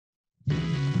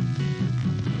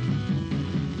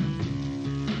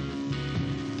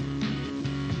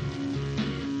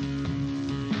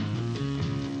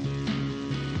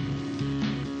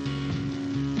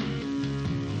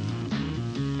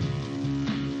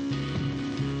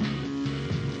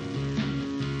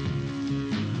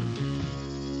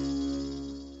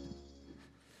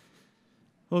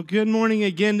Well, good morning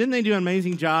again. Didn't they do an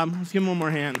amazing job? Let's give them one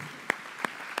more hand.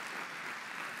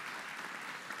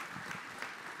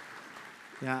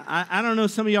 Yeah, I don't know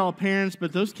some of y'all parents,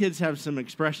 but those kids have some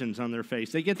expressions on their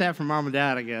face. They get that from mom and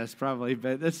dad, I guess, probably,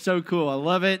 but that's so cool. I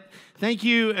love it. Thank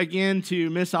you again to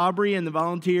Miss Aubrey and the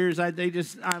volunteers.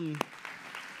 An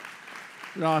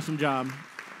awesome job.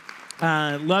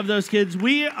 Love those kids.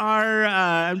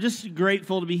 I'm just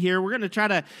grateful to be here. We're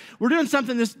doing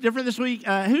something different this week.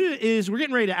 We're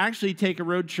getting ready to actually take a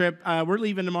road trip. We're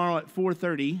leaving tomorrow at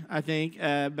 4:30, I think,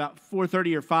 about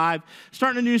 4:30 or 5.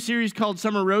 Starting a new series called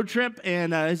Summer Road Trip.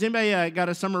 And has anybody got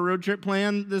a summer road trip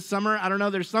plan this summer? I don't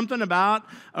know. There's something about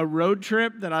a road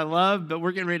trip that I love, but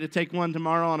we're getting ready to take one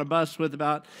tomorrow on a bus with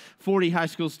about 40 high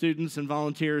school students and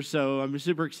volunteers. So I'm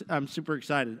super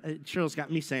excited. Cheryl's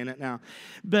got me saying it now.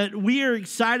 But we are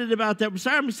excited about that.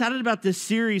 I'm excited about this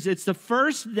series. It's the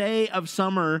first day of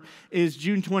summer is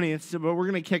June 20th, but we're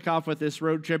going to kick off with this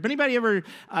road trip. Did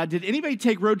anybody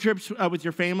take road trips with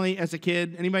your family as a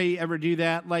kid? Anybody ever do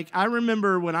that? Like, I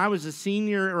remember when I was a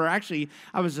senior, or actually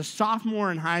I was a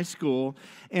sophomore in high school,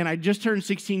 and I just turned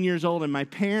 16 years old, and my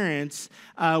parents,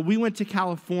 we went to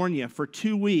California for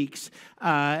 2 weeks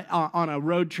on a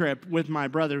road trip with my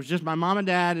brother. It was just my mom and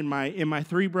dad and my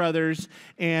 3 brothers,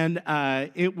 and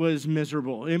it was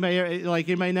miserable.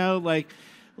 Anybody know?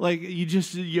 Like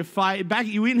you fight back.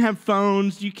 We didn't have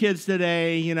phones. You kids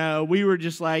today, we were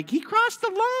just like, he crossed the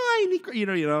line.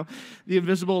 The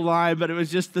invisible line. But it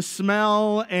was just the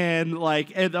smell and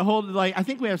the whole. I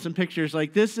think we have some pictures.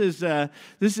 This is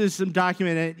some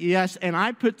documented. Yes, and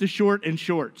I put the short in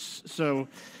shorts. So,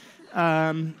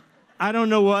 I don't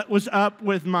know what was up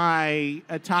with my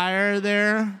attire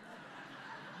there.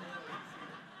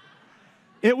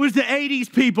 It was the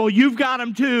 80s, people. You've got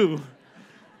them too.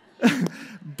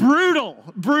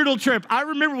 Brutal trip. I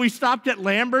remember we stopped at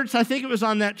Lambert's. I think it was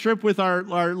on that trip with our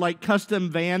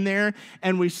custom van there,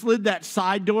 and we slid that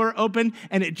side door open,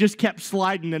 and it just kept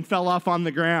sliding and fell off on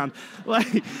the ground.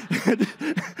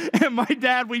 And my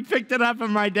dad, we picked it up,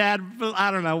 and my dad,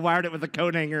 I don't know, wired it with a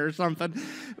coat hanger or something.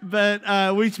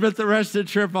 But we spent the rest of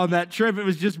the trip on that trip. It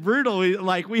was just brutal.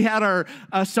 We had our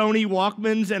Sony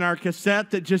Walkmans and our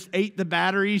cassette that just ate the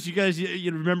batteries. You guys,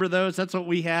 you remember those? That's what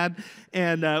we had.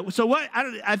 And so what?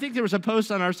 I think there was a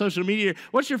post on our social media.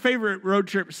 What's your favorite road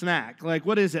trip snack?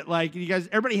 What is it? You guys,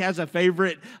 everybody has a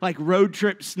favorite road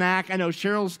trip snack. I know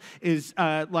Cheryl's is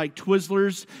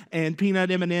Twizzlers and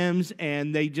peanut M&Ms,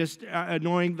 and they just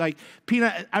annoying.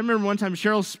 Peanut. I remember one time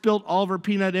Cheryl spilled all of her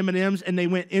peanut M&Ms, and they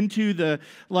went into the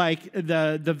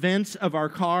vents of our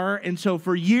car. And so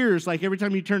for years, every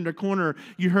time you turned a corner,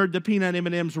 you heard the peanut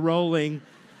M&Ms rolling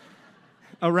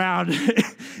around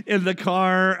in the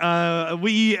car.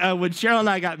 When Cheryl and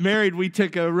I got married, we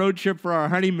took a road trip for our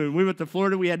honeymoon. We went to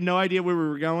Florida. We had no idea where we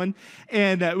were going.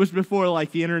 And it was before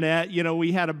the internet.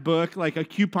 We had a book, a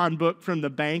coupon book from the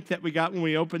bank that we got when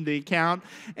we opened the account.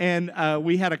 And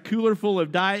we had a cooler full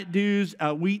of Diet Dews,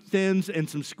 Wheat Thins, and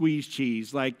some squeezed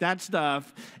cheese. That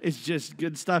stuff is just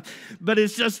good stuff. But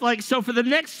it's just so for the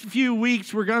next few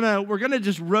weeks, we're gonna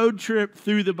just road trip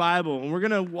through the Bible. And we're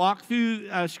gonna walk through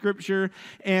Scripture.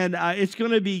 And it's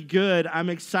going to be good. I'm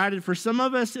excited. For some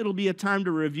of us, it'll be a time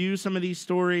to review some of these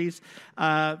stories.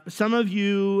 Some of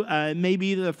you may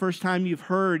be the first time you've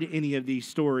heard any of these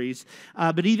stories.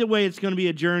 But either way, it's going to be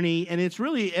a journey. And it's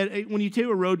really, when you take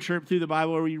a road trip through the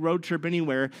Bible or you road trip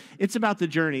anywhere, it's about the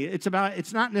journey. It's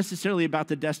not necessarily about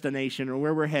the destination or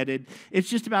where we're headed. It's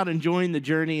just about enjoying the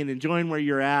journey and enjoying where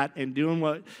you're at and doing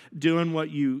what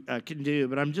you can do.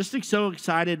 But I'm just so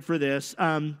excited for this.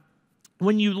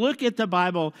 When you look at the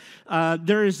Bible, I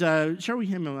forgot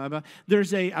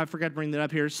to bring that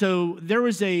up here. So there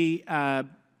was a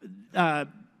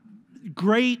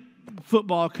great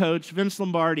football coach, Vince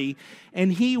Lombardi,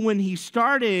 and when he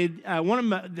started,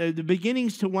 the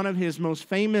beginnings to one of his most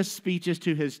famous speeches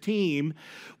to his team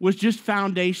was just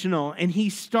foundational. And he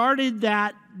started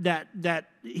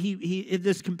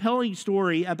this compelling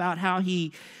story about how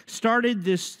he started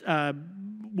this.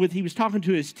 He was talking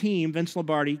to his team, Vince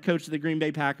Lombardi, coach of the Green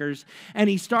Bay Packers, and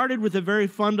he started with a very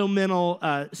fundamental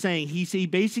saying. He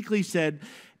basically said,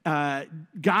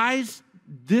 guys,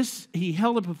 he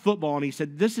held up a football and he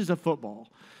said, this is a football.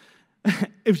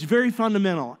 It was very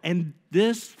fundamental, and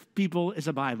this, people, is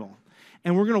a Bible.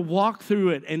 And we're going to walk through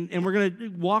it, and we're going to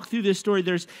walk through this story.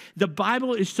 The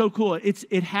Bible is so cool.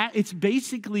 It's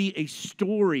basically a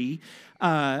story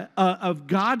of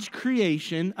God's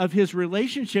creation, of his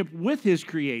relationship with his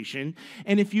creation.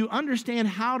 And if you understand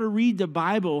how to read the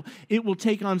Bible, it will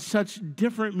take on such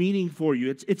different meaning for you.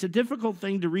 It's a difficult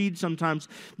thing to read sometimes,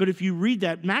 but if you read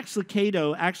that, Max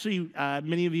Lucado, actually,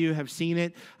 many of you have seen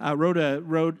it,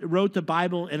 wrote the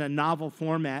Bible in a novel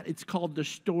format. It's called The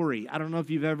Story. I don't know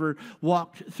if you've ever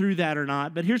walked through that or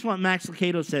not, but here's what Max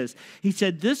Lucado says. He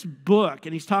said, this book,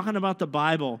 and he's talking about the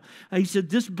Bible, he said,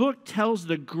 this book tells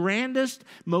the grandest,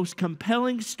 most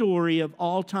compelling story of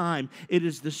all time. It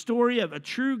is the story of a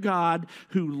true God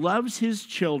who loves his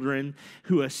children,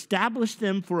 who established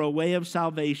them for a way of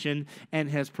salvation, and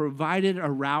has provided a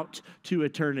route to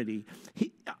eternity.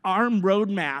 Our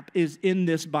roadmap is in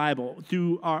this Bible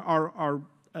through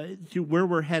to where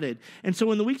we're headed. And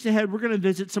so in the weeks ahead, we're going to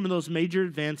visit some of those major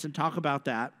events and talk about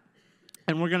that.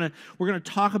 And we're gonna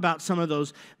talk about some of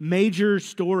those major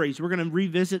stories. We're going to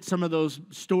revisit some of those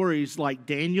stories like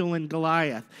Daniel and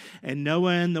Goliath, and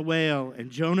Noah and the whale,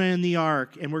 and Jonah and the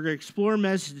ark. And we're going to explore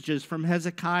messages from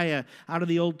Hezekiah out of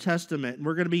the Old Testament. And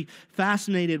we're going to be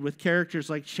fascinated with characters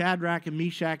like Shadrach and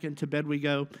Meshach and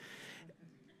Abednego.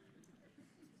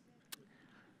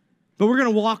 But we're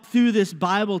going to walk through this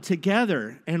Bible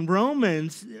together. And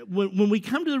Romans, when we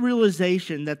come to the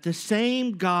realization that the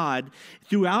same God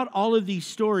throughout all of these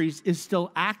stories is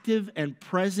still active and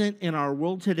present in our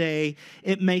world today,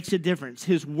 it makes a difference.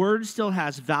 His word still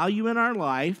has value in our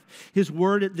life. His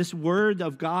word, this word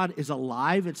of God is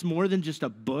alive. It's more than just a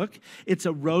book. It's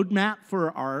a roadmap for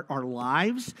our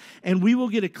lives. And we will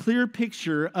get a clear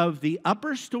picture of the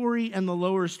upper story and the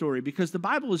lower story, because the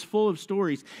Bible is full of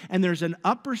stories. And there's an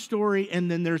upper story,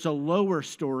 and then there's a lower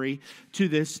story to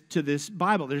this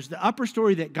Bible. There's the upper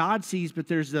story that God sees, but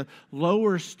there's the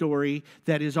lower story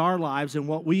that is our lives and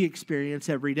what we experience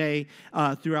every day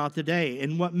throughout the day.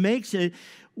 And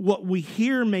what we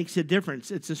hear makes a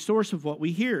difference. It's the source of what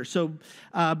we hear. So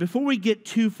before we get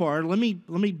too far, let me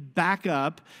back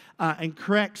up and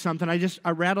correct something.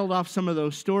 I rattled off some of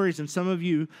those stories, and some of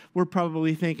you were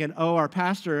probably thinking, "Oh, our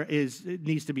pastor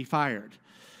needs to be fired."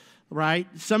 Right?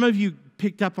 Some of you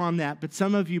picked up on that, but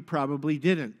some of you probably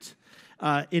didn't.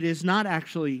 It is not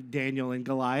actually Daniel and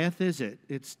Goliath, is it?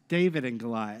 It's David and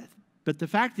Goliath. But the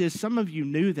fact is, some of you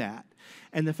knew that,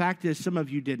 and the fact is, some of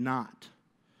you did not.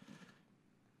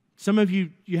 Some of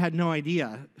you had no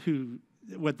idea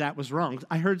what that was wrong.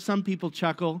 I heard some people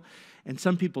chuckle, and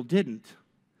some people didn't.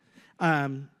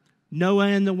 Noah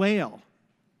and the whale.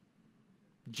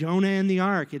 Jonah and the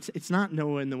ark. It's not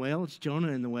Noah and the whale. It's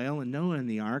Jonah and the whale and Noah and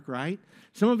the ark, right?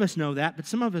 Some of us know that, but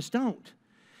some of us don't.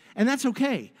 And that's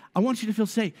okay. I want you to feel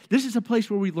safe. This is a place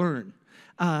where we learn.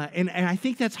 And I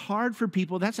think that's hard for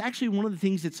people. That's actually one of the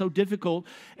things that's so difficult.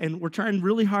 And we're trying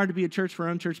really hard to be a church for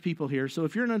unchurched people here. So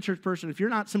if you're an unchurched person, if you're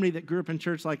not somebody that grew up in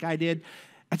church like I did,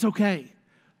 that's okay.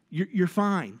 You're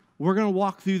fine. We're going to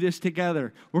walk through this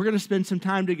together. We're going to spend some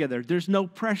time together. There's no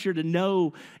pressure to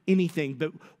know anything,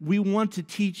 but we want to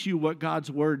teach you what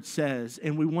God's word says,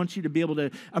 and we want you to be able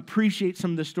to appreciate some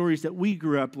of the stories that we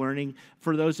grew up learning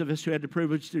for those of us who had the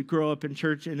privilege to grow up in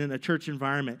church and in a church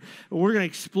environment. We're going to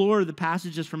explore the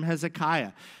passages from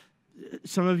Hezekiah.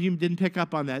 Some of you didn't pick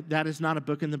up on that. That is not a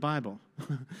book in the Bible.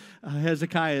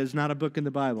 Hezekiah is not a book in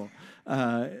the Bible.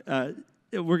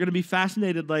 We're going to be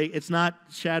fascinated. Like, it's not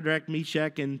Shadrach,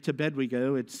 Meshach, and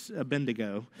Abednego. It's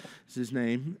Abednego is his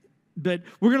name. But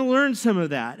we're going to learn some of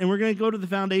that, and we're going to go to the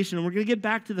foundation, and we're going to get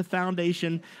back to the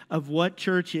foundation of what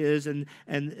church is, and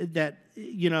that,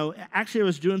 actually I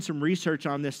was doing some research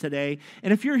on this today,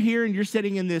 and if you're here and you're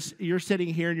sitting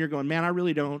here and you're going, man, I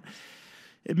really don't.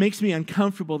 It makes me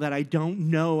uncomfortable that I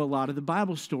don't know a lot of the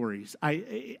Bible stories.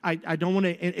 I don't want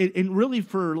to, and really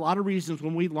for a lot of reasons,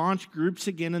 when we launch groups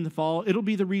again in the fall, it'll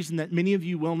be the reason that many of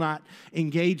you will not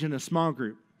engage in a small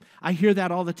group. I hear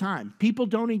that all the time. People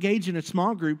don't engage in a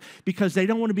small group because they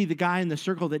don't want to be the guy in the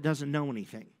circle that doesn't know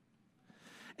anything.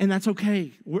 And that's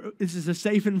okay. This is a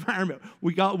safe environment.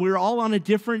 We're all on a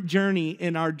different journey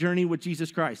in our journey with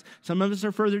Jesus Christ. Some of us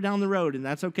are further down the road, and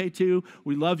that's okay too.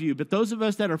 We love you. But those of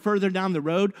us that are further down the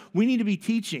road, we need to be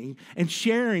teaching and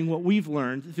sharing what we've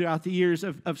learned throughout the years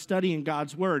of studying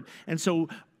God's word. And so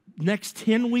next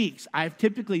 10 weeks, I've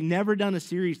typically never done a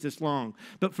series this long,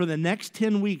 but for the next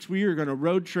 10 weeks, we are going to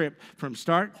road trip from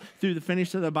start through the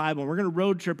finish of the Bible. We're going to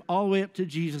road trip all the way up to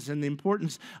Jesus and the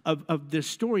importance of this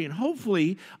story. And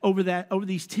hopefully, over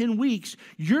these 10 weeks,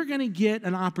 you're going to get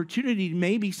an opportunity,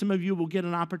 maybe some of you will get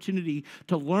an opportunity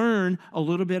to learn a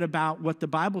little bit about what the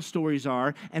Bible stories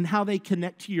are and how they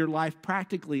connect to your life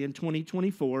practically in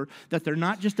 2024, that they're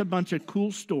not just a bunch of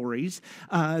cool stories,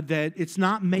 that it's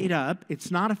not made up,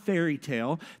 it's not a fairy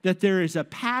tale, that there is a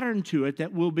pattern to it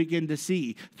that we'll begin to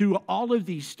see. Through all of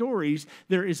these stories,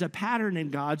 there is a pattern in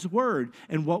God's word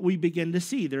and what we begin to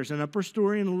see. There's an upper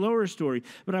story and a lower story.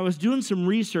 But I was doing some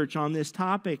research on this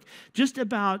topic just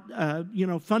about,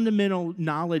 fundamental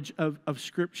knowledge of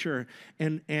Scripture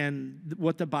and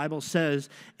what the Bible says.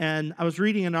 And I was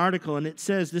reading an article, and it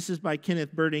says, this is by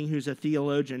Kenneth Birding, who's a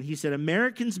theologian. He said,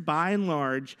 Americans, by and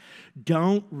large,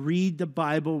 don't read the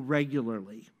Bible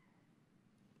regularly.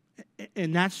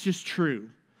 And that's just true.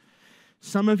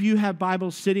 Some of you have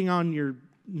Bibles sitting on your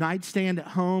nightstand at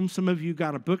home. Some of you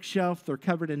got a bookshelf. They're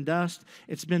covered in dust.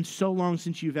 It's been so long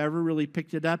since you've ever really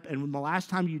picked it up. And when the last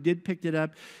time you did pick it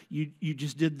up, you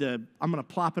just did I'm going to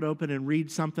plop it open and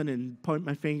read something and point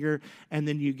my finger. And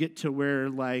then you get to where,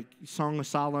 like, Song of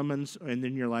Solomon's, and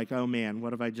then you're like, oh, man,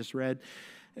 what have I just read?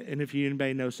 And if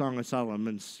anybody knows Song of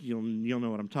Solomon's, you'll know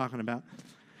what I'm talking about.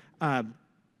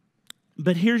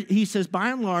 But here he says, by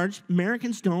and large,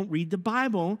 Americans don't read the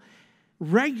Bible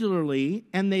regularly,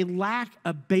 and they lack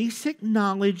a basic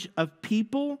knowledge of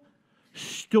people,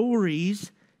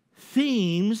 stories,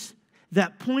 themes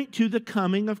that point to the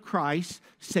coming of Christ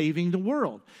saving the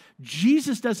world.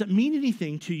 Jesus doesn't mean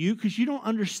anything to you because you don't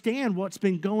understand what's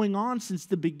been going on since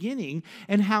the beginning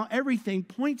and how everything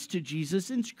points to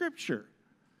Jesus in Scripture.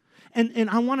 And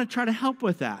I want to try to help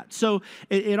with that. So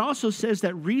it also says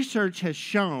that research has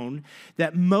shown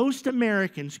that most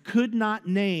Americans could not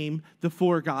name the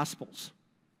 4 Gospels.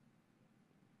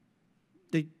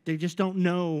 They just don't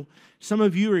know. Some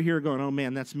of you are here going, oh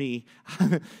man, that's me.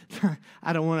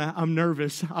 I don't want to, I'm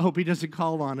nervous. I hope he doesn't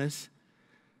call on us.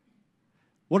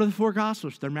 What are the 4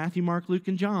 Gospels? They're Matthew, Mark, Luke,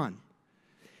 and John.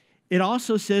 It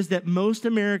also says that most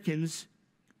Americans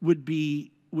would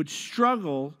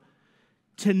struggle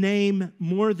to name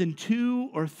more than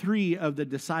 2 or 3 of the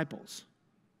disciples,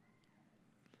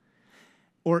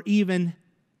 or even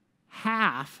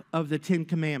half of the 10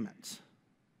 Commandments.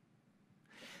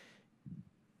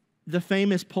 The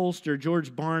famous pollster,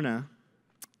 George Barna,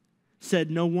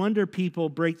 said, no wonder people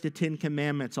break the 10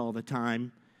 Commandments all the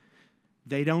time.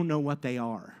 They don't know what they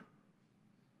are.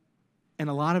 And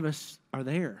a lot of us are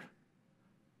there.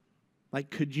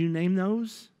 Like, could you name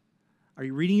those? Are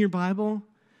you reading your Bible?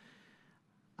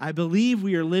 I believe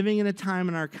we are living in a time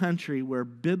in our country where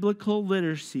biblical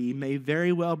literacy may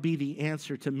very well be the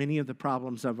answer to many of the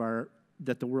problems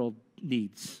that the world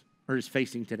needs or is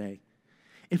facing today.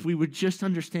 If we would just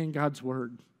understand God's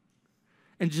word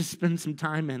and just spend some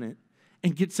time in it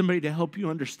and get somebody to help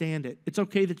you understand it. It's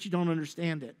okay that you don't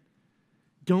understand it.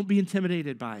 Don't be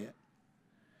intimidated by it.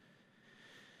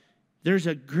 There's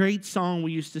a great song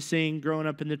we used to sing growing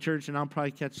up in the church, and I'll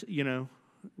probably catch,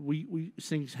 we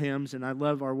sing hymns, and I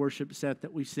love our worship set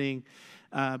that we sing.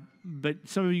 But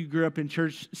some of you grew up in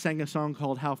church, sang a song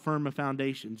called How Firm a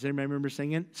Foundation. Does anybody remember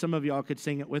singing it? Some of y'all could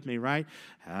sing it with me, right?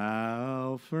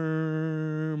 How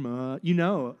firm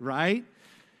right?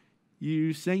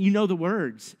 You sing, you know the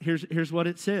words. Here's what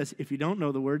it says. If you don't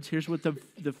know the words, here's what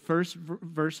the first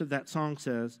verse of that song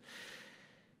says.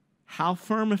 How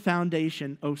firm a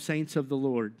foundation, O saints of the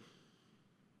Lord,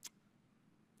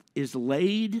 is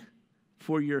laid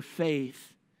for your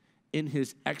faith in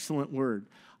his excellent word.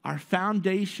 Our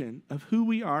foundation of who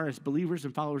we are as believers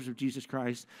and followers of Jesus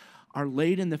Christ are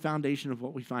laid in the foundation of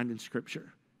what we find in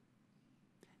Scripture.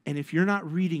 And if you're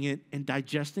not reading it and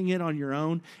digesting it on your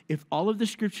own, if all of the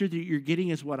Scripture that you're getting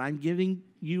is what I'm giving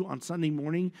you on Sunday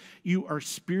morning, you are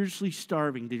spiritually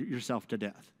starving yourself to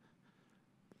death.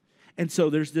 And so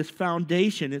there's this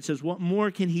foundation. It says, what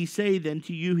more can he say than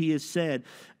to you he has said,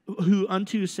 who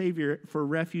unto a Savior for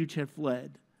refuge have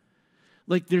fled?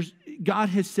 Like God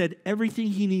has said everything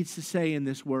he needs to say in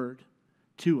this word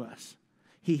to us.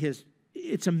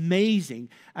 It's amazing.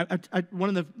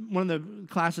 One of the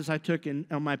classes I took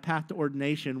on my path to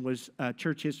ordination was a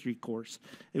church history course.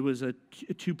 It was a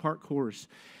 2-part course.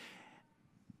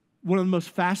 One of the most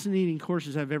fascinating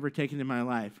courses I've ever taken in my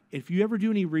life. If you ever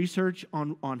do any research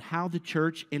on how the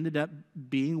church ended up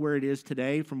being where it is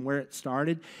today from where it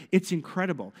started, it's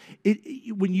incredible.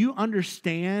 When you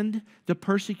understand the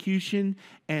persecution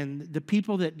and the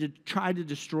people that tried to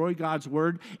destroy God's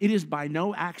word, it is by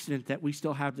no accident that we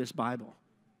still have this Bible.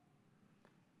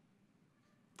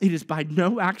 It is by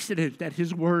no accident that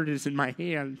his word is in my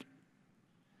hand.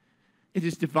 It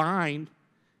is divine.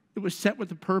 It was set with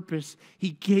a purpose. He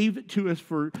gave it to us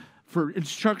for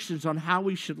instructions on how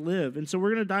we should live. And so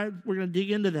we're going to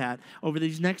dig into that over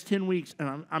these next 10 weeks,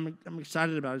 and I'm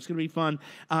excited about it. It's going to be fun.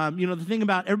 The thing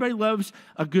about everybody loves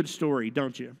a good story,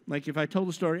 don't you? Like if I told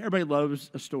a story, everybody loves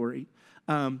a story.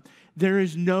 There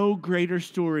is no greater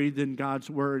story than God's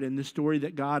word and the story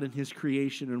that God and his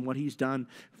creation and what he's done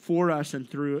for us and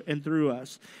through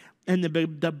us. And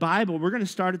the Bible, we're going to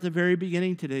start at the very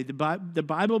beginning today. The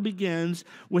Bible begins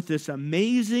with this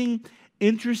amazing,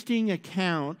 interesting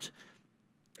account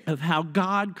of how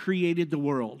God created the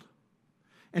world.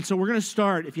 And so we're going to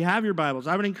start, if you have your Bibles,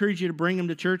 I would encourage you to bring them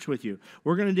to church with you.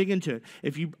 We're going to dig into it.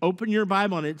 If you open your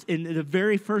Bible, and it's in the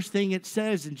very first thing it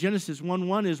says in Genesis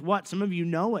 1:1 is what? Some of you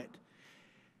know it.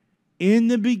 In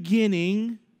the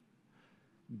beginning,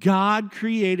 God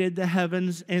created the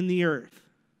heavens and the earth.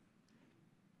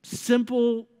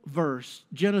 Simple verse,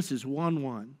 Genesis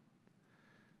 1:1.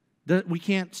 We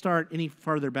can't start any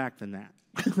further back than that.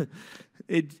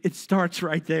 It starts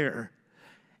right there.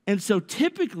 And so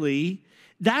typically,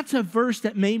 that's a verse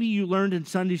that maybe you learned in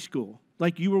Sunday school.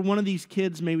 Like you were one of these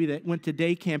kids maybe that went to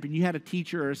day camp and you had a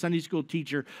teacher or a Sunday school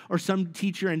teacher or some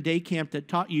teacher in day camp that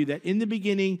taught you that in the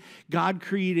beginning, God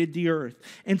created the earth.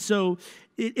 And so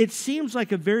it seems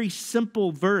like a very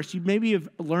simple verse. You maybe have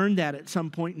learned that at some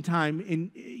point in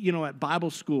time at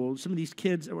Bible school, some of these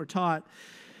kids that were taught.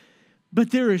 But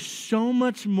there is so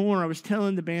much more. I was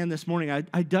telling the band this morning,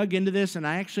 I dug into this, and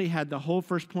I actually had the whole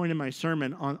first point of my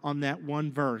sermon on that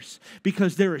one verse,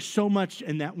 because there is so much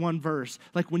in that one verse.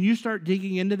 Like when you start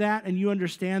digging into that and you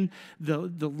understand the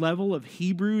level of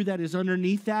Hebrew that is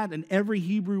underneath that, and every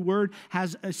Hebrew word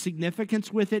has a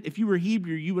significance with it. If you were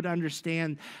Hebrew, you would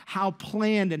understand how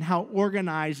planned and how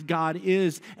organized God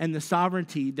is and the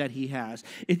sovereignty that he has.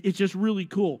 It's just really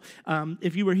cool.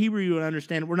 If you were Hebrew, you would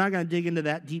understand it. We're not going to dig into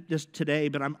that deep today,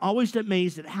 but I'm always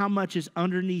amazed at how much is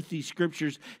underneath these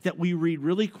scriptures that we read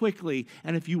really quickly.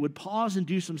 And if you would pause and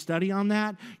do some study on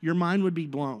that, your mind would be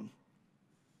blown.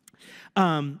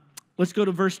 Let's go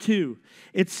to verse 2.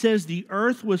 It says, the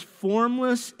earth was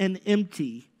formless and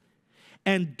empty,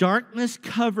 and darkness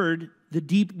covered the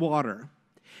deep water.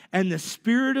 And the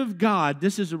Spirit of God,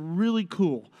 this is really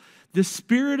cool, the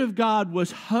Spirit of God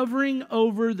was hovering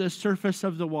over the surface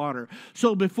of the water.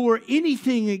 So before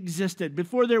anything existed,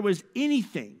 before there was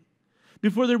anything,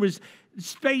 before there was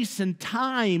space and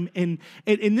time, and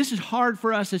this is hard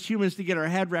for us as humans to get our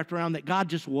head wrapped around, that God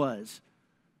just was.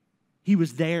 He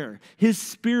was there. His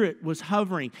Spirit was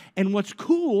hovering. And what's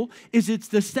cool is it's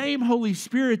the same Holy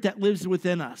Spirit that lives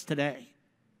within us today.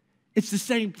 It's the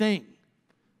same thing.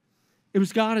 It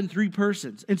was God in three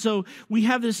persons. And so we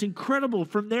have this incredible,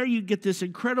 from there you get this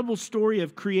incredible story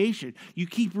of creation. You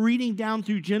keep reading down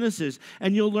through Genesis,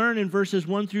 and you'll learn in verses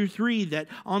 1 through 3 that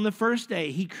on the first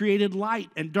day, he created light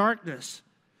and darkness.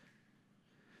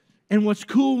 And what's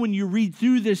cool when you read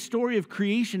through this story of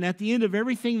creation, at the end of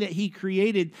everything that he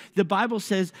created, the Bible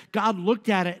says God looked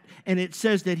at it, and it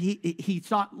says that he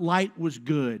thought light was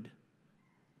good.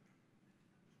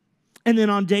 And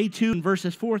then on day 2, in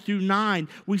verses 4 through 9,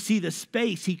 we see the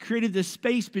space. He created the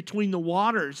space between the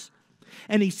waters,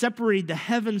 and he separated the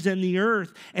heavens and the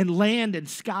earth, and land and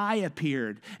sky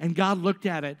appeared. And God looked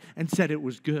at it and said it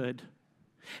was good.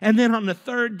 And then on the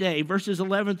third day, verses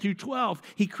 11 through 12,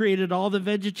 he created all the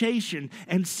vegetation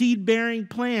and seed-bearing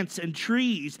plants and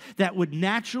trees that would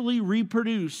naturally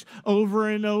reproduce over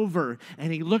and over.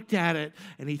 And he looked at it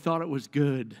and he thought it was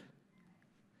good.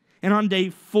 And on day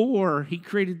 4, he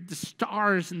created the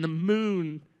stars and the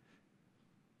moon.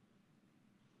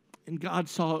 And God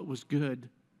saw it was good.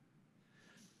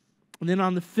 And then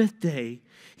on the 5th day,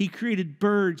 he created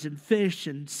birds and fish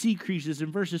and sea creatures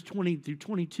in verses 20 through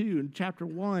 22. In chapter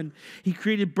 1, he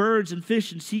created birds and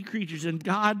fish and sea creatures, and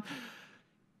God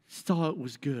saw it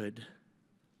was good.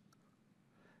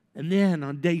 And then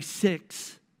on day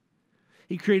 6,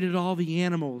 he created all the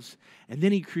animals, and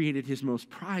then he created his most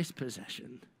prized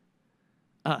possession,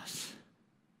 us.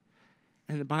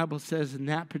 And the Bible says in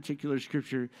that particular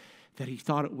scripture that he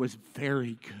thought it was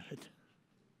very good.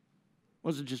 It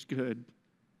wasn't just good,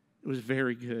 it was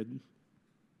very good.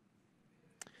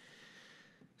 It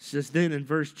says then in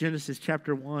Genesis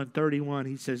chapter 1:31,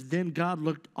 he says, then God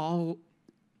looked all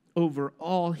over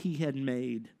all he had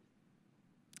made,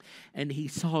 and he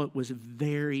saw it was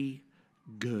very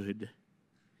good.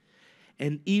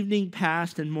 And evening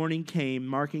passed and morning came,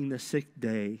 marking the 6th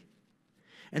day.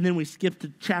 And then we skip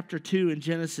to chapter 2 in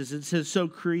Genesis. It says, so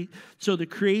the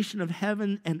creation of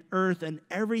heaven and earth and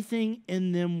everything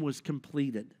in them was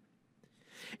completed.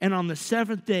 And on the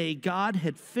seventh day, God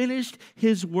had finished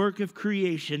his work of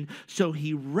creation, so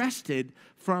he rested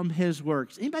from his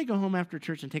works. Anybody go home after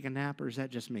church and take a nap, or is that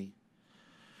just me?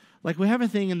 Like, we have a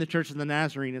thing in the Church of the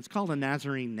Nazarene. It's called a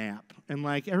Nazarene nap. And,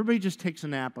 like, everybody just takes a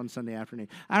nap on Sunday afternoon.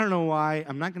 I don't know why.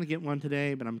 I'm not going to get one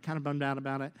today, but I'm kind of bummed out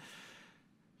about it.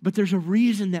 But there's a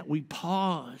reason that we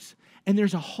pause. And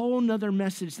there's a whole nother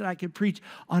message that I could preach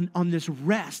on this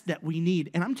rest that we need.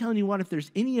 And I'm telling you what, if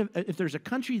there's a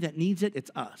country that needs it,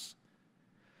 it's us.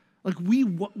 Like,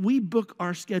 we book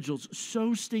our schedules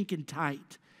so stinking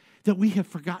tight that we have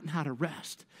forgotten how to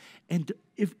rest. And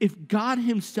if God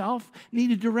himself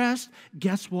needed to rest,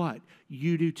 guess what?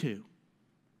 You do too.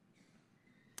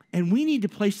 And we need to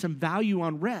place some value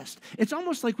on rest. It's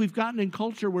almost like we've gotten in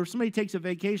culture where if somebody takes a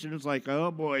vacation, it's like,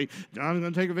 oh boy, John's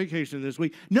going to take a vacation this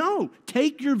week. No,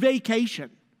 take your vacation.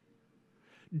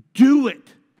 Do it.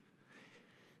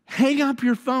 Hang up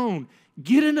your phone.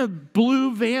 Get in a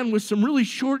blue van with some really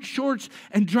short shorts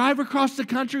and drive across the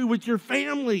country with your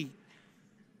family.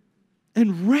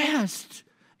 And rest.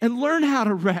 And learn how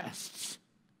to rest.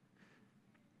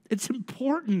 It's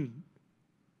important.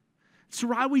 It's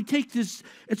why we take this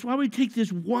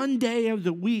one day of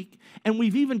the week, and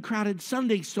we've even crowded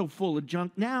Sundays so full of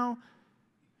junk now.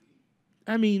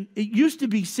 I mean, it used to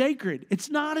be sacred. It's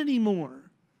not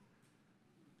anymore.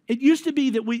 It used to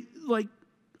be that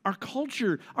our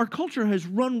culture has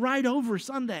run right over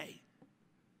Sunday.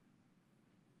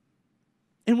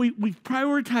 And we've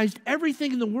prioritized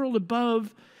everything in the world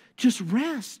above just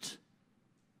rest.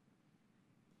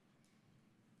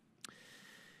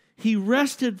 He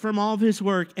rested from all of his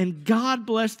work, and God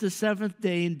blessed the seventh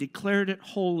day and declared it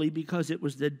holy because it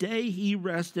was the day he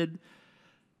rested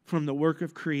from the work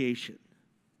of creation.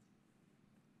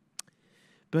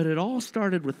 But it all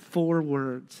started with 4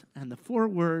 words, and the 4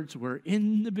 words were,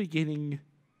 in the beginning,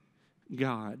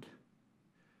 God.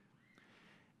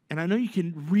 And I know you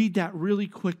can read that really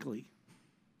quickly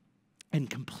and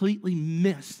completely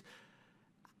miss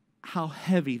how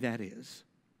heavy that is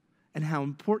and how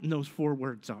important those 4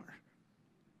 words are.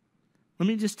 Let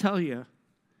me just tell you,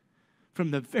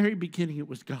 from the very beginning, it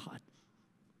was God.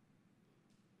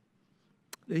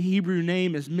 The Hebrew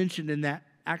name is mentioned in that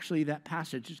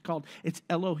passage. It's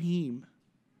Elohim.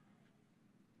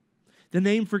 The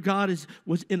name for God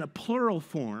was in a plural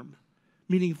form,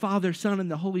 meaning Father, Son,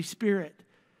 and the Holy Spirit.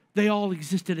 They all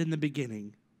existed in the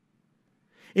beginning.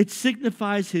 It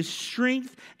signifies his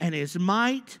strength and his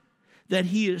might, that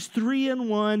he is 3 in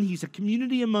 1. He's a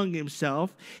community among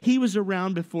himself. He was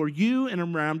around before you and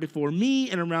around before me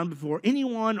and around before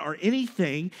anyone or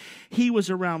anything. He was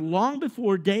around long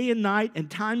before day and night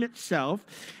and time itself.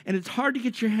 And it's hard to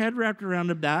get your head wrapped around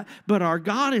that, but our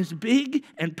God is big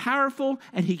and powerful,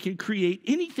 and he can create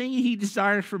anything he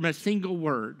desires from a single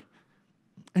word.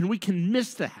 And we can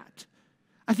miss that.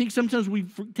 I think sometimes we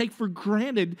take for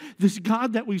granted this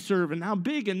God that we serve and how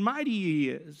big and mighty he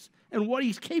is and what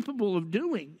he's capable of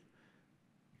doing.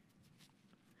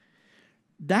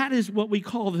 That is what we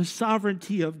call the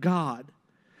sovereignty of God.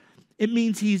 It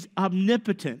means he's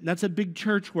omnipotent. That's a big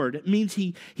church word. It means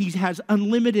he has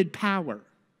unlimited power.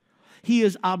 He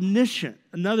is omniscient,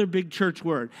 another big church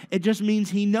word. It just means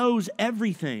he knows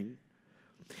everything.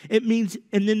 It means,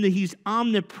 and then he's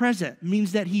omnipresent,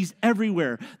 means that he's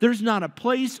everywhere. There's not a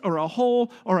place or a hole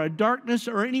or a darkness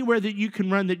or anywhere that you can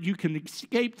run that you can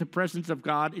escape the presence of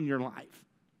God in your life.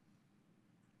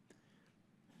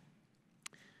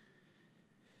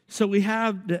 So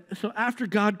after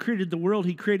God created the world,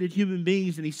 he created human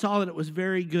beings, and he saw that it was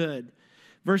very good.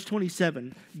 Verse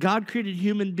 27, God created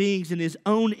human beings in his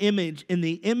own image. In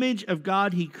the image of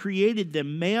God, he created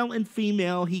them. Male and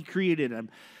female, he created them.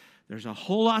 There's a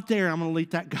whole lot there. I'm going to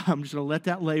let that go. I'm just going to let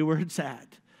that lay where it's at.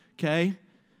 Okay?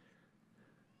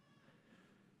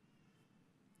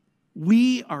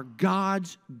 We are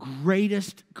God's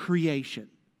greatest creation.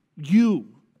 You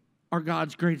are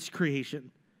God's greatest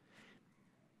creation.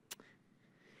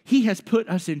 He has put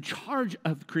us in charge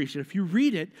of creation. If you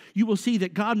read it, you will see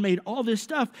that God made all this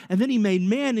stuff, and then he made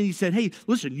man, and he said, hey,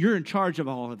 listen, you're in charge of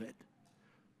all of it.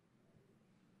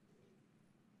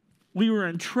 We were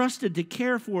entrusted to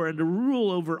care for and to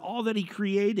rule over all that he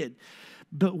created.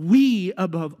 But we,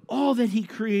 above all that he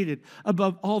created,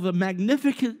 above all the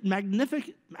magnificent, I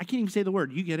can't even say the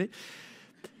word, you get it.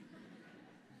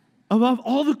 Above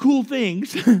all the cool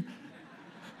things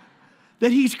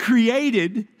that he's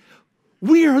created,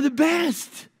 we are the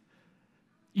best.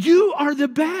 You are the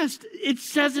best. It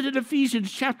says it in Ephesians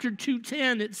chapter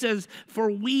 2:10. It says, for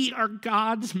we are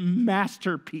God's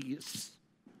masterpiece.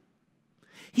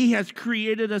 He has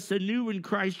created us anew in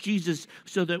Christ Jesus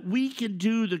so that we can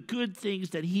do the good things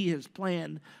that he has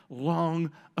planned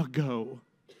long ago.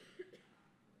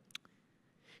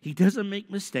 He doesn't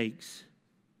make mistakes,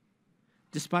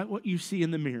 despite what you see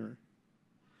in the mirror.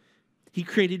 He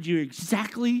created you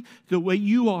exactly the way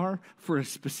you are for a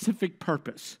specific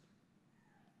purpose.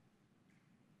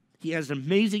 He has an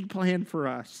amazing plan for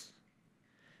us.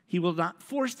 He will not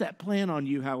force that plan on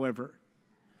you, however.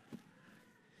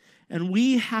 And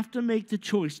we have to make the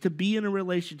choice to be in a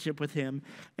relationship with him.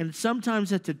 And sometimes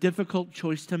that's a difficult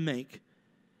choice to make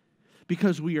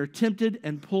because we are tempted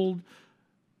and pulled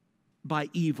by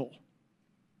evil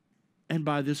and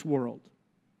by this world.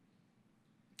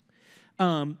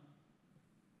 I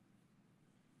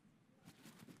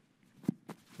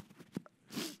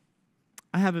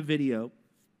have a video.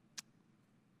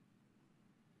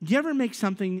 Do you ever make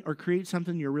something or create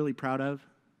something you're really proud of?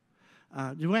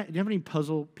 Do you have any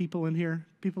puzzle people in here?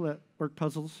 People that work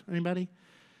puzzles? Anybody?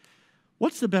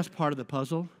 What's the best part of the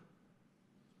puzzle?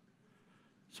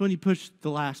 It's when you push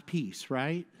the last piece,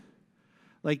 right?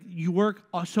 Like you work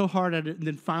so hard at it, and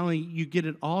then finally you get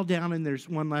it all down, and there's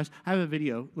one last. I have a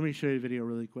video. Let me show you a video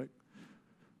really quick.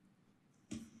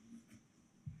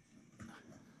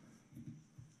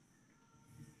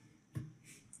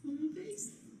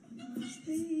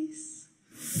 Face.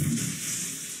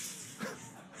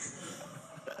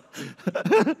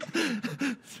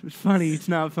 It's funny. It's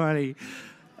not funny.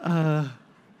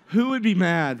 Who would be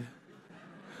mad?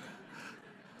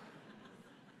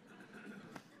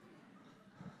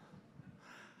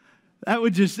 That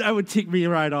would tick me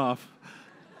right off.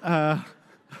 I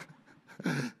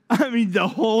mean, the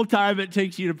whole time it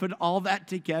takes you to put all that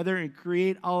together and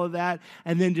create all of that,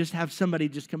 and then just have somebody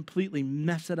just completely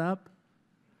mess it up.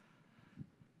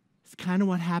 It's kind of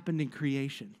what happened in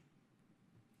creation.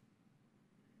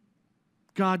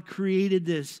 God created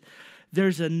this.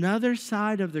 There's another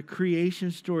side of the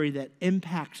creation story that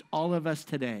impacts all of us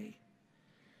today.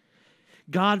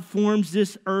 God forms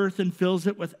this earth and fills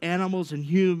it with animals and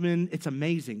human. It's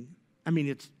amazing. I mean,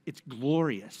 it's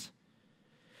glorious.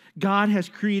 God has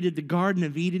created the Garden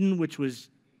of Eden, which was,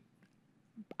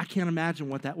 I can't imagine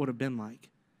what that would have been like.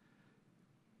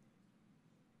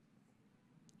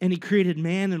 And he created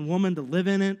man and woman to live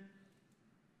in it.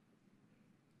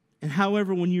 And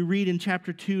however, when you read in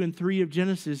chapter 2 and 3 of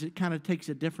Genesis, it kind of takes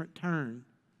a different turn.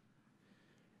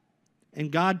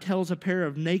 And God tells a pair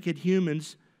of naked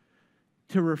humans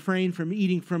to refrain from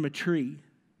eating from a tree.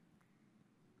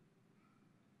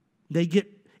 They get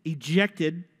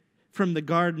ejected from the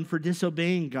garden for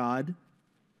disobeying God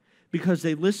because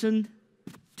they listened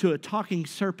to a talking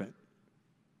serpent.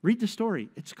 Read the story.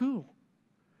 It's cool.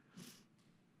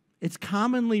 It's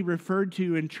commonly referred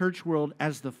to in church world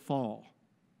as the fall.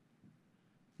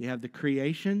 You have the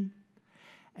creation,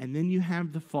 and then you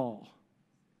have the fall.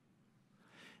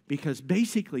 Because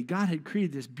basically, God had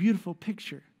created this beautiful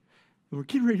picture. And we're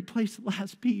getting ready to place the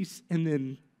last piece, and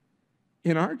then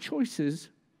in our choices,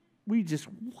 we just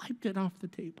wiped it off the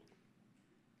table.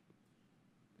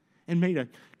 And made a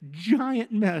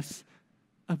giant mess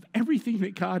of everything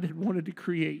that God had wanted to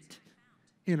create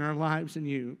in our lives and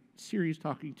you. Siri's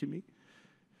talking to me.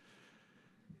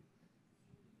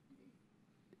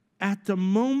 At the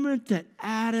moment that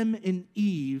Adam and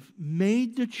Eve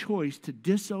made the choice to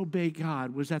disobey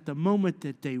God was at the moment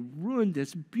that they ruined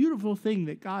this beautiful thing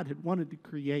that God had wanted to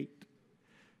create.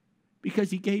 Because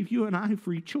he gave you and I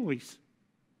free choice.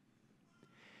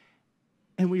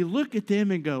 And we look at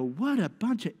them and go, what a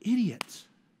bunch of idiots.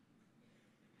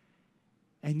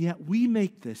 And yet we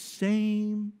make the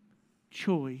same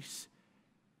choice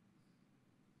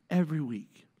every week.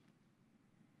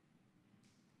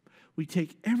 We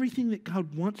take everything that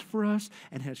God wants for us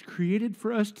and has created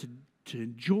for us to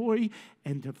enjoy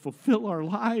and to fulfill our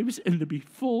lives and to be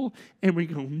full, and we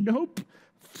go, nope,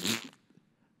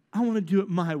 I want to do it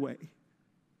my way.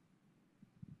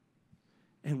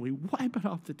 And we wipe it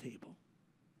off the table.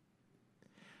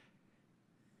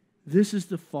 This is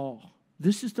the fall.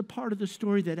 This is the part of the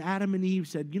story that Adam and Eve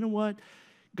said, you know what?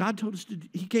 God told us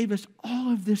he gave us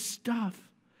all of this stuff.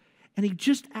 And he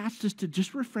just asked us to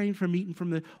just refrain from eating from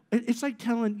the, it's like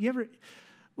telling, you ever,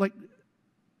 like,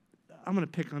 I'm going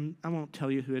to pick on, I won't tell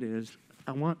you who it is.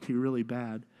 I want to really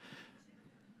bad.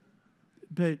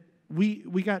 But we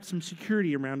got some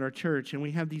security around our church, and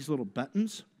we have these little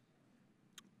buttons.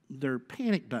 They're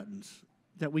panic buttons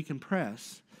that we can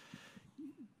press.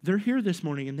 They're here this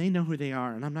morning, and they know who they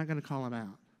are, and I'm not going to call them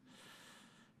out.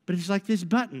 But it's like this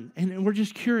button, and we're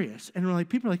just curious. And we're like,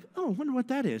 people are like, oh, I wonder what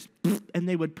that is. And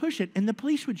they would push it, and the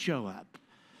police would show up.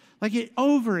 Like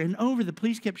over and over, the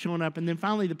police kept showing up, and then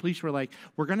finally the police were like,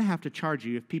 we're going to have to charge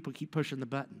you if people keep pushing the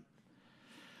button.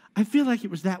 I feel like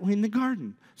it was that way in the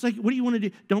garden. It's like, what do you want to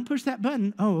do? Don't push that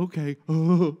button. Oh, okay.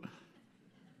 Oh.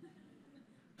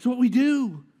 It's what we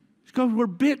do. It's because we're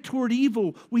bent toward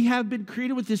evil. We have been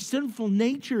created with this sinful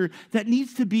nature that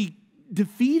needs to be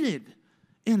defeated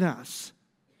in us.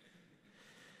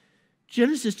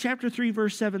 Genesis chapter 3,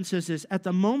 verse 7 says this, at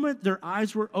the moment their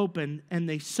eyes were opened and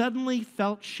they suddenly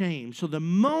felt shame. So the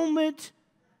moment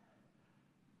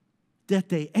that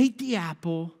they ate the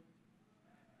apple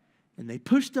and they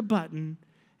pushed the button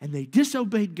and they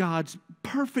disobeyed God's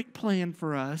perfect plan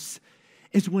for us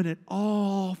is when it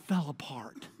all fell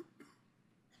apart.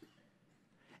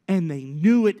 And they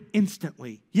knew it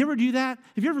instantly. You ever do that?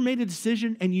 Have you ever made a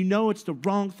decision and you know it's the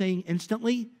wrong thing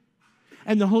instantly?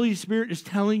 And the Holy Spirit is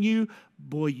telling you,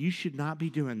 boy, you should not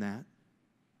be doing that.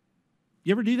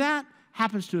 You ever do that?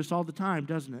 Happens to us all the time,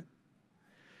 doesn't it?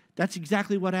 That's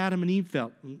exactly what Adam and Eve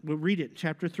felt. We'll read it,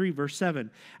 chapter 3, verse 7.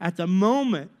 At the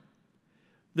moment,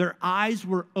 their eyes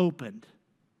were opened,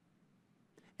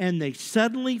 and they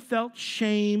suddenly felt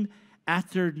shame at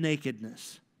their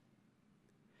nakedness.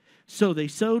 So they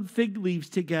sewed fig leaves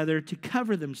together to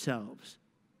cover themselves.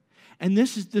 And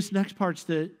this next part's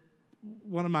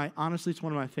honestly, it's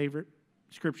one of my favorite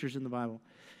scriptures in the Bible.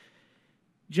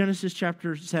 Genesis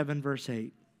chapter 7, verse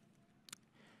 8.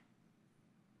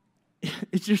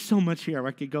 It's just so much here.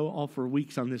 I could go all for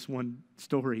weeks on this one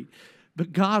story.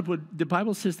 But the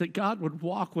Bible says that God would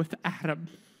walk with Adam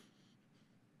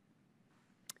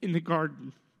in the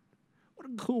garden. What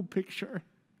a cool picture.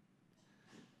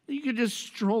 You could just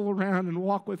stroll around and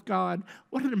walk with God.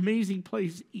 What an amazing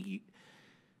place to eat.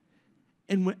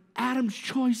 And when Adam's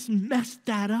choice messed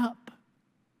that up.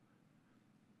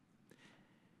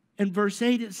 In verse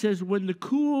 8 it says, when the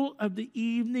cool of the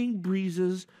evening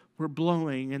breezes were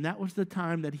blowing, and that was the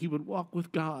time that he would walk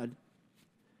with God,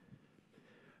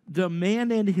 the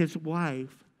man and his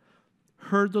wife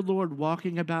heard the Lord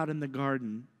walking about in the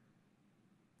garden.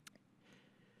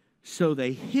 So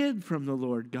they hid from the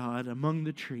Lord God among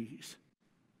the trees.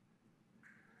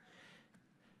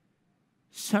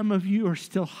 Some of you are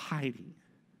still hiding.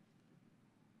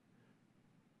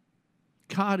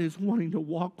 God is wanting to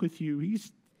walk with you. He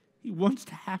wants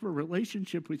to have a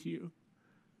relationship with you.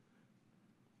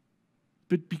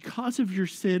 But because of your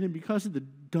sin and because of the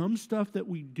dumb stuff that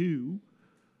we do,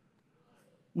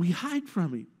 we hide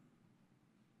from him.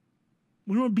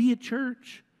 We don't want to be at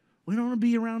church. We don't want to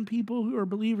be around people who are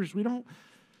believers. We don't,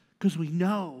 because we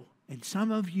know, and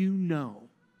some of you know,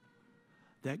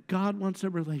 that God wants a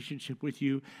relationship with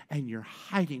you and you're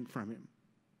hiding from him.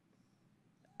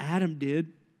 Adam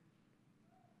did.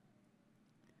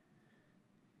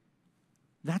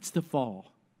 That's the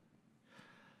fall.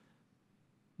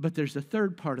 But there's a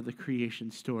third part of the creation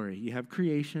story. You have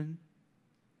creation,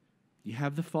 you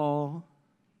have the fall.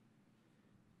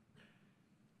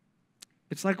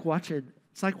 It's like watching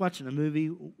a movie.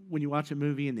 When you watch a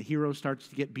movie and the hero starts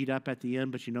to get beat up at the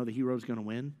end, but you know the hero's going to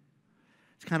win.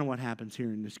 It's kind of what happens here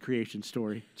in this creation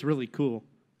story. It's really cool.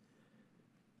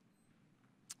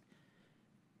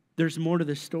 There's more to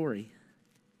this story.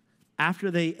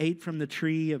 After they ate from the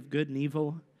tree of good and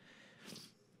evil,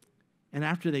 and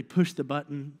after they pushed the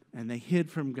button and they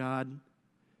hid from God,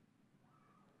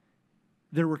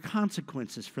 there were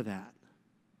consequences for that.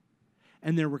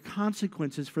 And there were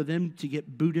consequences for them to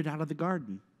get booted out of the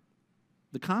garden.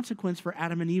 The consequence for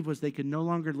Adam and Eve was they could no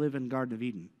longer live in the Garden of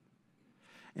Eden.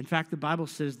 In fact, the Bible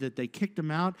says that they kicked them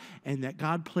out and that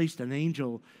God placed an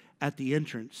angel at the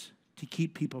entrance to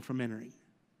keep people from entering.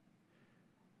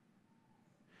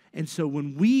 And so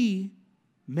when we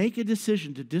make a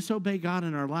decision to disobey God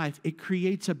in our life, it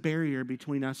creates a barrier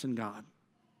between us and God.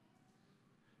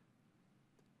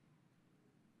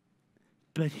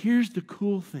 But here's the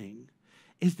cool thing,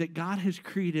 is that God has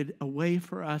created a way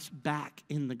for us back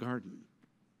in the garden.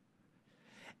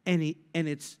 And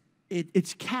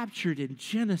it's captured in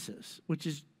Genesis, which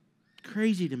is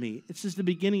crazy to me. It's just the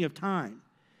beginning of time.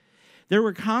 There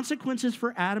were consequences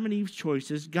for Adam and Eve's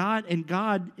choices.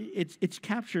 It's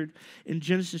captured in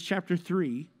Genesis chapter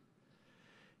 3.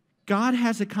 God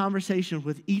has a conversation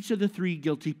with each of the three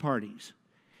guilty parties.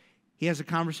 He has a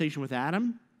conversation with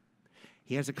Adam,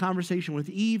 he has a conversation with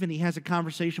Eve, and he has a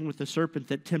conversation with the serpent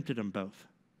that tempted them both.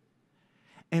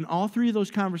 And all three of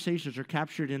those conversations are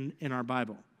captured in our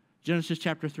Bible. Genesis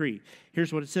chapter 3.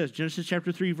 Here's what it says. Genesis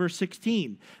chapter 3, verse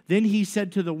 16. Then he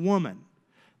said to the woman,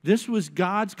 this was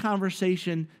God's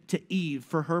conversation to Eve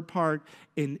for her part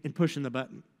in pushing the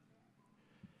button.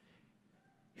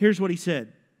 Here's what he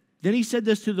said. Then he said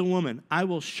this to the woman, I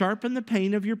will sharpen the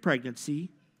pain of your pregnancy.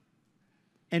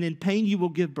 and in pain you will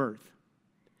give birth.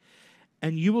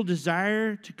 And you will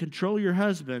desire to control your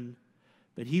husband,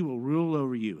 but he will rule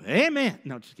over you. Amen.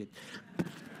 No, just kidding.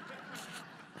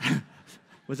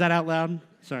 Was that out loud?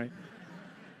 Sorry.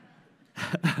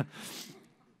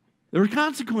 There were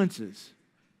consequences.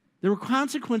 There were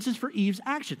consequences for Eve's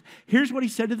action. Here's what he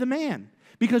said to the man.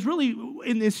 Because really,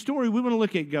 in this story, we want to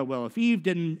look at and go, well, if Eve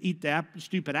didn't eat the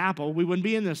stupid apple, we wouldn't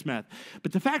be in this mess.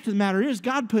 But the fact of the matter is,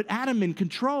 God put Adam in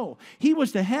control. He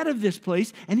was the head of this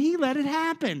place, and he let it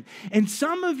happen. And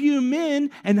some of you men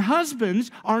and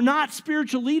husbands are not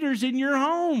spiritual leaders in your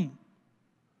home.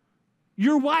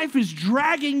 Your wife is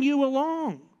dragging you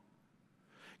along.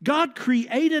 God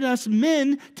created us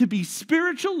men to be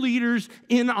spiritual leaders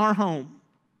in our home.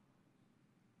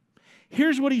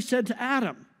 Here's what he said to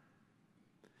Adam.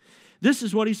 This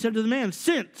is what he said to the man.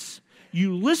 Since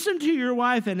you listened to your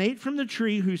wife and ate from the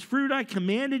tree whose fruit I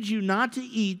commanded you not to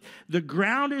eat, the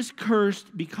ground is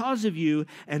cursed because of you,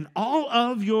 and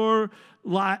all your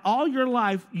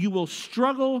life you will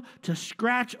struggle to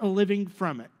scratch a living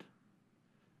from it.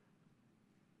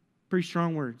 Pretty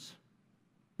strong words.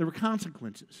 There were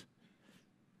consequences.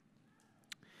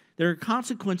 There are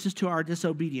consequences to our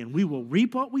disobedience. We will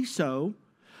reap what we sow.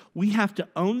 We have to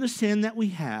own the sin that we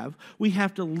have. We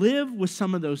have to live with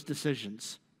some of those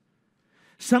decisions.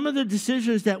 Some of the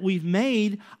decisions that we've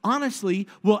made, honestly,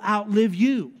 will outlive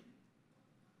you.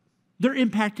 They're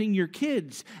impacting your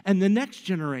kids and the next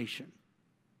generation.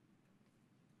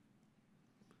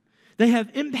 They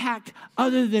have impact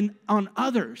other than on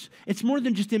others. It's more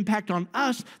than just impact on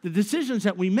us. The decisions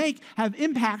that we make have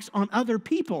impacts on other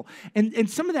people. And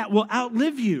some of that will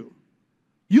outlive you.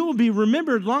 You will be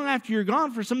remembered long after you're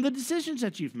gone for some of the decisions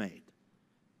that you've made.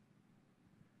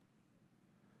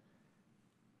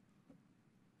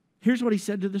 Here's what he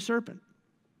said to the serpent.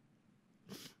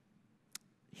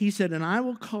 He said, and I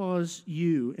will cause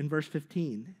you, in verse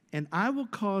 15, and I will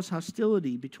cause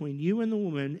hostility between you and the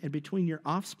woman and between your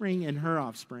offspring and her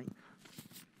offspring.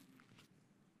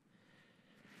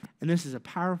 And this is a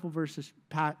powerful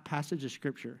passage of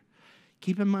Scripture.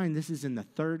 Keep in mind, this is in the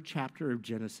 3rd chapter of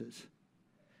Genesis.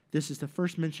 This is the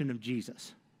first mention of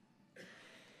Jesus. It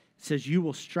says, he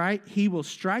will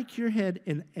strike your head,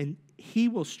 and he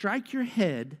will strike your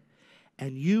head,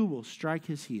 and you will strike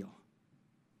his heel.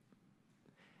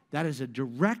 That is a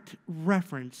direct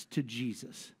reference to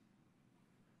Jesus.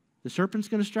 The serpent's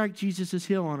going to strike Jesus'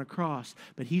 heel on a cross,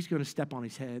 but he's going to step on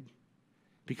his head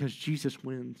because Jesus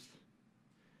wins.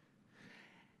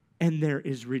 And there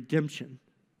is redemption.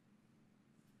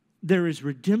 There is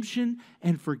redemption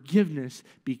and forgiveness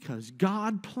because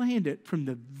God planned it from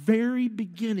the very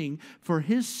beginning for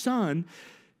his son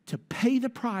to pay the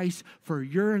price for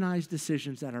your and I's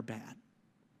decisions that are bad.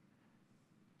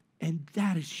 And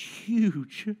that is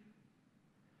huge.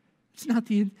 It's not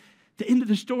the end of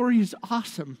the story is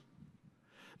awesome.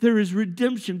 There is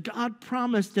redemption. God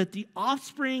promised that the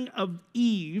offspring of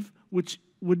Eve, which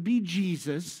would be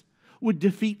Jesus, would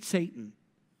defeat Satan.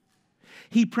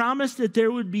 He promised that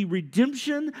there would be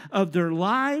redemption of their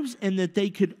lives and that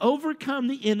they could overcome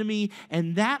the enemy.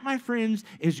 And that, my friends,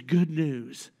 is good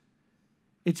news.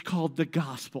 It's called the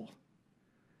gospel.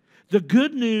 The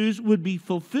good news would be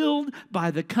fulfilled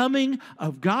by the coming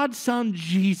of God's Son,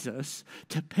 Jesus,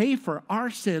 to pay for our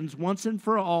sins once and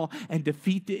for all and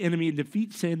defeat the enemy and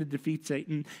defeat sin and defeat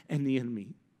Satan and the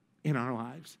enemy in our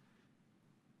lives.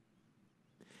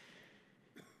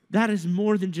 That is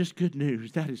more than just good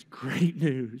news. That is great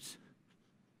news.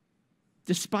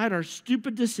 Despite our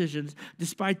stupid decisions,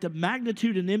 despite the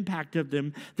magnitude and impact of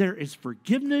them, there is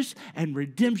forgiveness and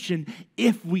redemption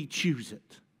if we choose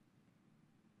it.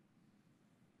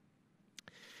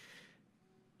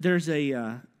 There's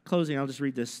a closing, I'll just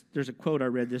read this. There's a quote I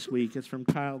read this week. It's from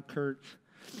Kyle Kurtz,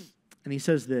 and he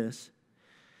says this.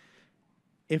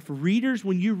 If readers,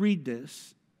 when you read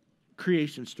this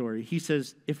creation story, he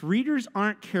says, if readers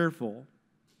aren't careful,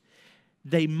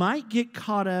 they might get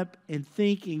caught up in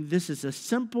thinking this is a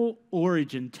simple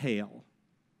origin tale,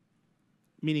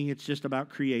 meaning it's just about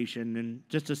creation and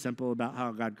just as simple about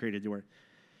how God created the world.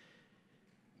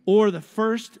 Or the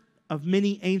first of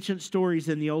many ancient stories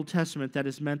in the Old Testament that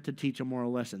is meant to teach a moral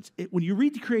lessons. When you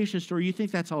read the creation story, you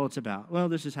think that's all it's about. Well,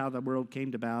 this is how the world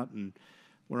came about, and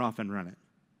we're off and running.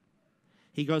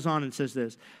 He goes on and says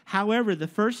this. However, the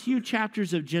first few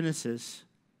chapters of Genesis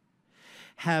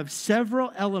have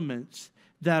several elements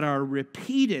that are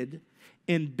repeated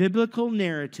in biblical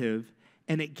narrative,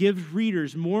 and it gives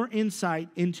readers more insight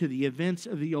into the events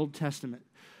of the Old Testament.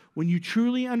 when you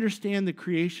truly understand the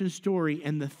creation story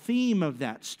and the theme of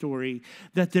that story,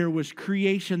 that there was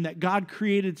creation, that God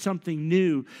created something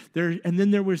new, and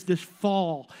then there was this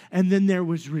fall, and then there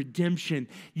was redemption,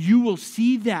 you will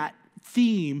see that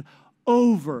theme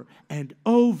over and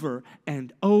over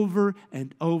and over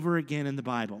and over again in the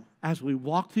Bible. As we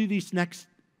walk through these next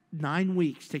 9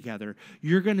 weeks together,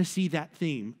 you're going to see that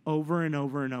theme over and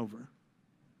over and over.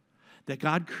 That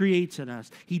God creates in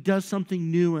us. He does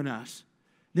something new in us.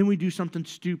 Then we do something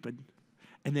stupid,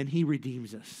 and then He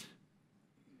redeems us.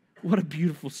 What a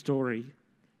beautiful story.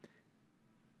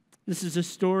 This is a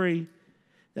story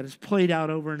that is played out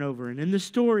over and over. And in the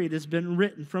story, it has been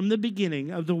written from the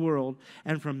beginning of the world.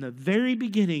 And from the very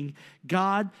beginning,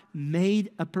 God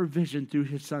made a provision through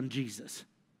His Son, Jesus.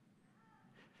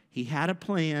 He had a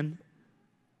plan.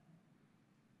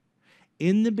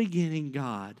 In the beginning,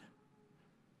 God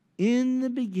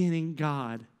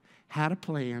had a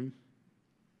plan.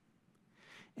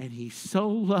 And He so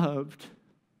loved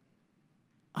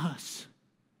us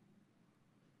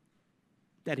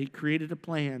that He created a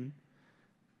plan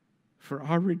for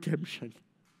our redemption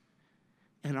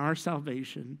and our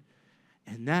salvation.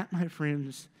 And that, my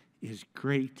friends, is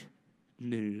great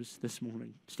news this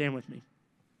morning. Stand with me.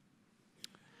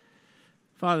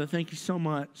 Father, thank you so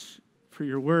much for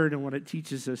your word and what it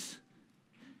teaches us.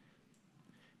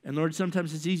 And Lord,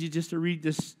 sometimes it's easy just to read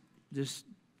this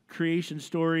creation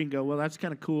story and go, well, that's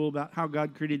kind of cool about how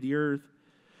God created the earth.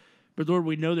 But Lord,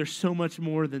 we know there's so much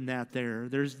more than that there.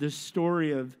 There's this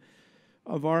story of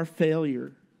our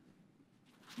failure.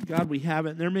 God, we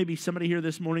haven't. There may be somebody here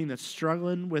this morning that's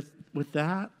struggling with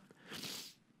that.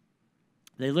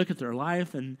 They look at their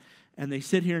life and they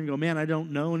sit here and go, man, I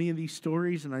don't know any of these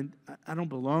stories, and I don't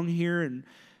belong here, and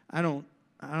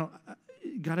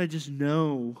God, I just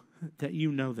know that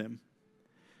you know them.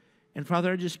 And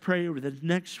Father, I just pray over the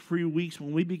next few weeks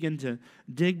when we begin to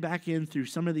dig back in through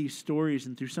some of these stories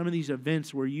and through some of these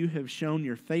events where you have shown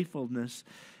your faithfulness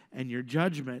and your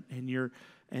judgment and your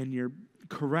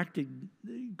correcting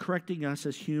us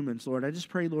as humans, Lord. I just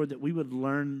pray, Lord, that we would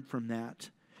learn from that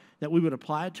we would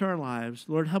apply it to our lives.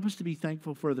 Lord, help us to be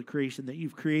thankful for the creation that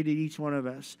you've created each one of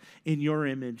us in your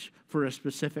image for a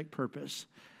specific purpose.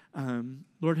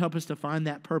 Lord, help us to find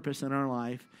that purpose in our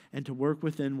life and to work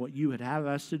within what you would have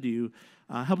us to do.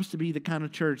 Help us to be the kind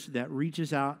of church that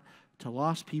reaches out to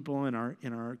lost people in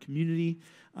our community.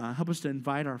 Help us to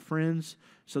invite our friends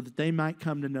so that they might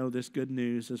come to know this good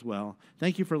news as well.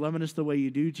 Thank you for loving us the way you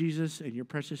do, Jesus. In your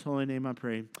precious holy name I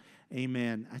pray.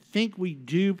 Amen. I think we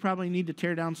do probably need to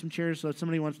tear down some chairs, so if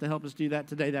somebody wants to help us do that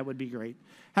today, that would be great.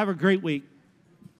 Have a great week.